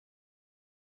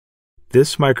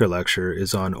This microlecture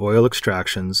is on oil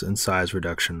extractions and size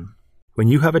reduction. When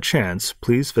you have a chance,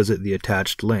 please visit the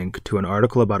attached link to an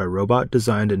article about a robot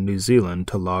designed in New Zealand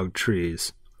to log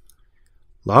trees.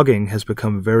 Logging has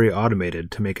become very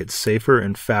automated to make it safer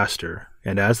and faster,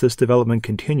 and as this development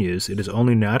continues, it is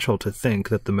only natural to think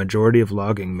that the majority of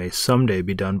logging may someday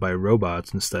be done by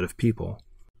robots instead of people.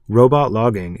 Robot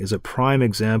logging is a prime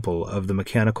example of the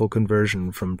mechanical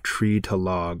conversion from tree to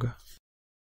log.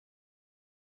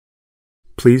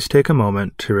 Please take a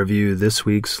moment to review this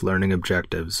week's learning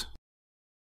objectives.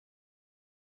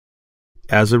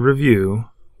 As a review,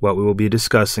 what we will be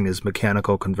discussing is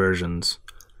mechanical conversions,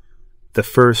 the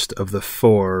first of the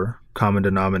 4 common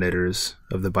denominators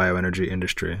of the bioenergy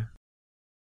industry.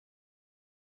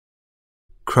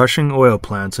 Crushing oil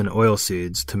plants and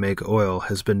oilseeds to make oil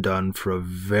has been done for a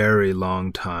very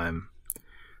long time.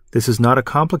 This is not a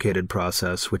complicated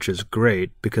process, which is great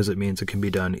because it means it can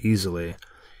be done easily.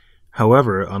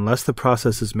 However, unless the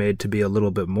process is made to be a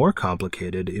little bit more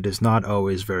complicated, it is not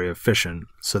always very efficient,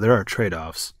 so there are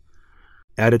trade-offs.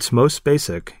 At its most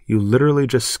basic, you literally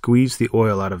just squeeze the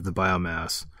oil out of the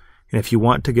biomass, and if you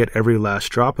want to get every last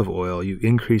drop of oil, you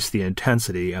increase the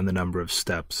intensity and the number of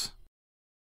steps.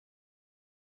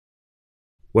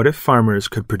 What if farmers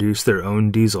could produce their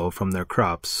own diesel from their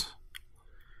crops?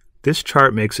 This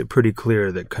chart makes it pretty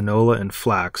clear that canola and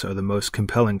flax are the most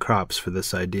compelling crops for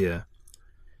this idea.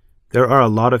 There are a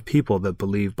lot of people that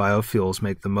believe biofuels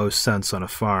make the most sense on a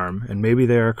farm, and maybe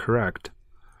they are correct.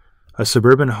 A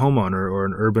suburban homeowner or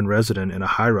an urban resident in a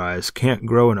high-rise can't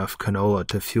grow enough canola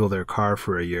to fuel their car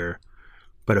for a year,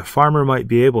 but a farmer might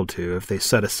be able to if they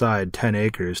set aside 10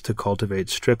 acres to cultivate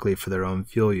strictly for their own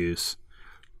fuel use.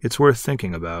 It's worth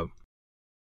thinking about.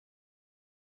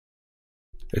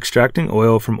 Extracting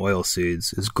oil from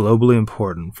oilseeds is globally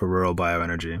important for rural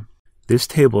bioenergy. This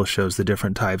table shows the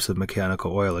different types of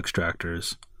mechanical oil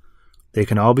extractors. They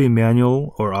can all be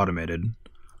manual or automated.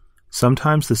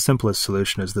 Sometimes the simplest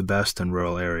solution is the best in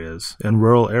rural areas, and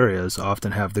rural areas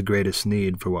often have the greatest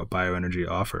need for what bioenergy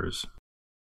offers.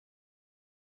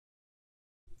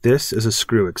 This is a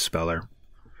screw expeller.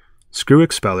 Screw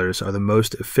expellers are the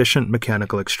most efficient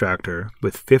mechanical extractor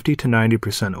with 50 to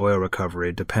 90% oil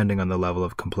recovery depending on the level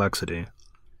of complexity.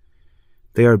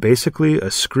 They are basically a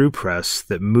screw press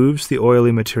that moves the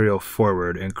oily material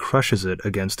forward and crushes it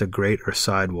against a grate or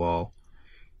sidewall.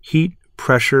 Heat,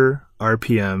 pressure,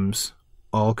 RPMs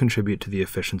all contribute to the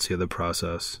efficiency of the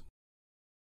process.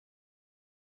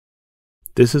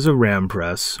 This is a ram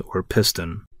press, or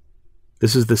piston.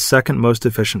 This is the second most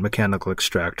efficient mechanical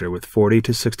extractor with 40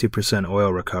 to 60%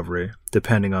 oil recovery,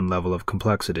 depending on level of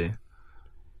complexity.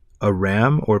 A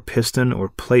ram or piston or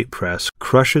plate press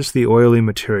crushes the oily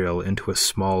material into a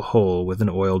small hole with an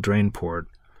oil drain port.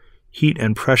 Heat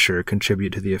and pressure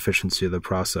contribute to the efficiency of the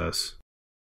process.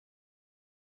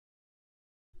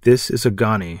 This is a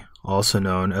gani, also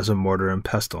known as a mortar and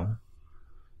pestle.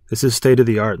 This is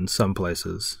state-of-the-art in some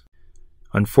places.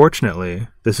 Unfortunately,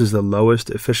 this is the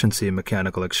lowest efficiency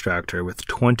mechanical extractor with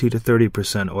 20 to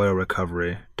 30% oil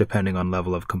recovery, depending on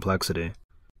level of complexity.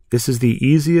 This is the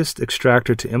easiest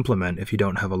extractor to implement if you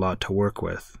don't have a lot to work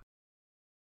with.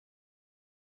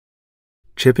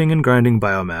 Chipping and grinding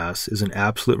biomass is an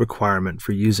absolute requirement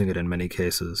for using it in many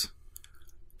cases.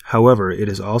 However, it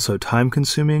is also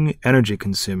time-consuming,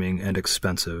 energy-consuming, and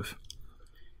expensive.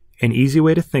 An easy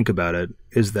way to think about it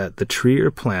is that the tree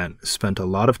or plant spent a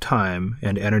lot of time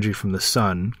and energy from the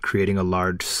sun creating a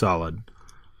large solid.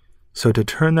 So to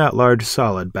turn that large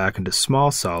solid back into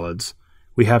small solids,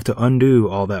 we have to undo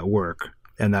all that work,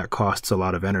 and that costs a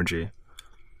lot of energy.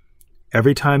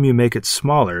 Every time you make it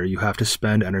smaller, you have to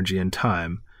spend energy and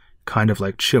time, kind of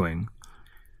like chewing.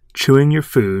 Chewing your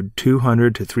food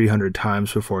 200 to 300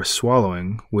 times before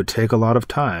swallowing would take a lot of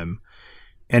time,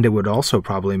 and it would also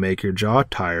probably make your jaw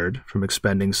tired from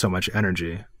expending so much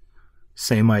energy.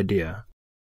 Same idea.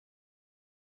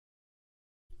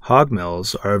 Hog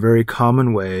mills are a very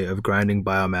common way of grinding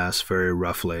biomass very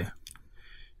roughly.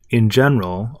 In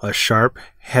general, a sharp,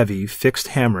 heavy, fixed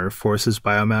hammer forces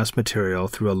biomass material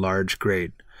through a large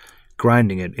grate,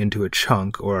 grinding it into a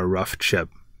chunk or a rough chip.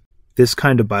 This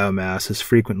kind of biomass is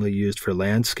frequently used for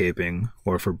landscaping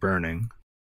or for burning.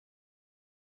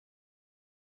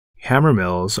 Hammer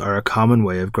mills are a common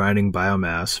way of grinding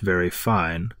biomass very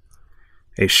fine.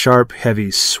 A sharp,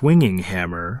 heavy, swinging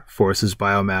hammer forces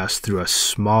biomass through a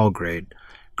small grate,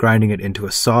 grinding it into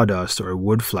a sawdust or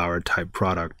wood flour type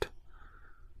product.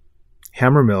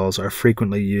 Hammer mills are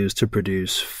frequently used to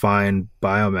produce fine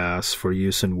biomass for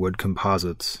use in wood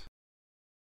composites.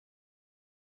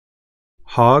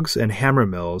 Hogs and hammer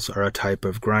mills are a type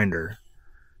of grinder.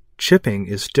 Chipping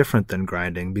is different than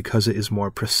grinding because it is more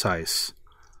precise.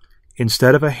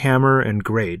 Instead of a hammer and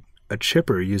grate, a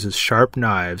chipper uses sharp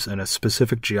knives and a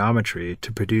specific geometry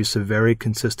to produce a very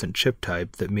consistent chip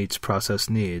type that meets process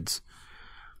needs.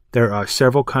 There are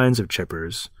several kinds of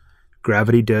chippers: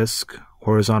 gravity disc,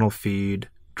 horizontal feed,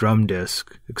 drum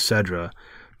disc, etc.,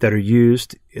 that are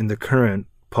used in the current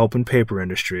pulp and paper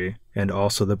industry and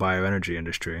also the bioenergy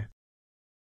industry.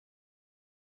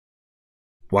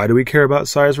 Why do we care about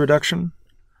size reduction?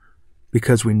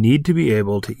 Because we need to be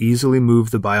able to easily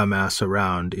move the biomass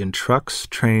around in trucks,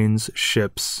 trains,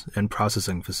 ships, and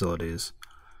processing facilities.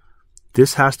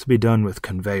 This has to be done with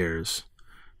conveyors.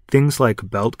 Things like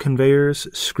belt conveyors,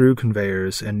 screw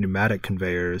conveyors, and pneumatic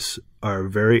conveyors are a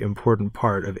very important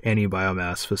part of any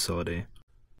biomass facility.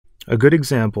 A good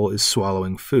example is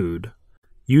swallowing food.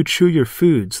 You chew your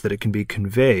food so that it can be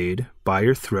conveyed by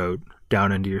your throat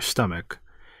down into your stomach.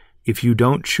 If you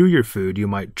don't chew your food, you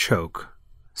might choke.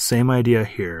 Same idea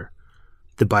here.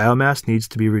 The biomass needs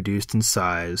to be reduced in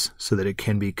size so that it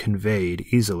can be conveyed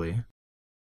easily.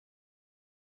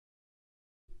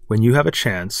 When you have a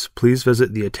chance, please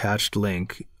visit the attached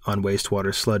link on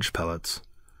wastewater sludge pellets.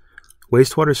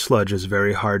 Wastewater sludge is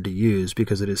very hard to use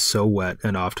because it is so wet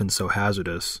and often so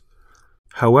hazardous.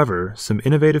 However, some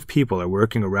innovative people are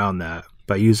working around that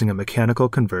by using a mechanical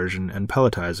conversion and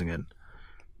pelletizing it.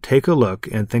 Take a look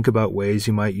and think about ways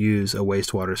you might use a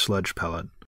wastewater sludge pellet.